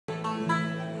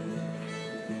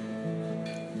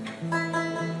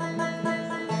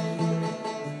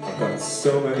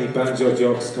so many banjo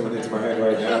jokes coming into my head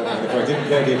right now, and if I didn't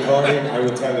play the accordion, I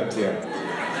would tell them to you.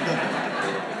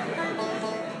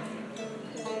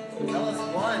 Tell us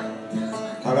one.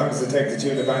 How long does it take to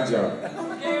tune a banjo?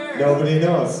 Nobody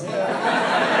knows.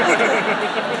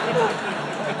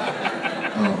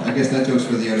 Oh, I guess that goes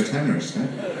for the out-of-towners, huh?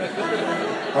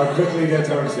 How quickly they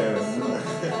turn shells.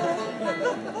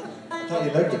 I thought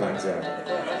you liked the banjo.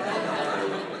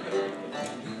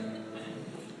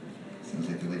 Sounds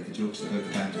like they like the jokes about the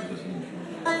banjo a little more.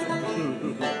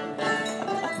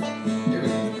 Here we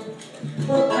go.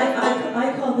 Well,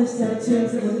 I call this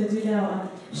tunes that we're going to do now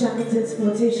Shackleton's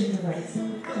flotation device. So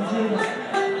here we go.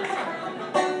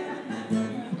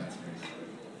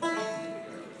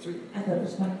 I thought it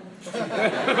was fun.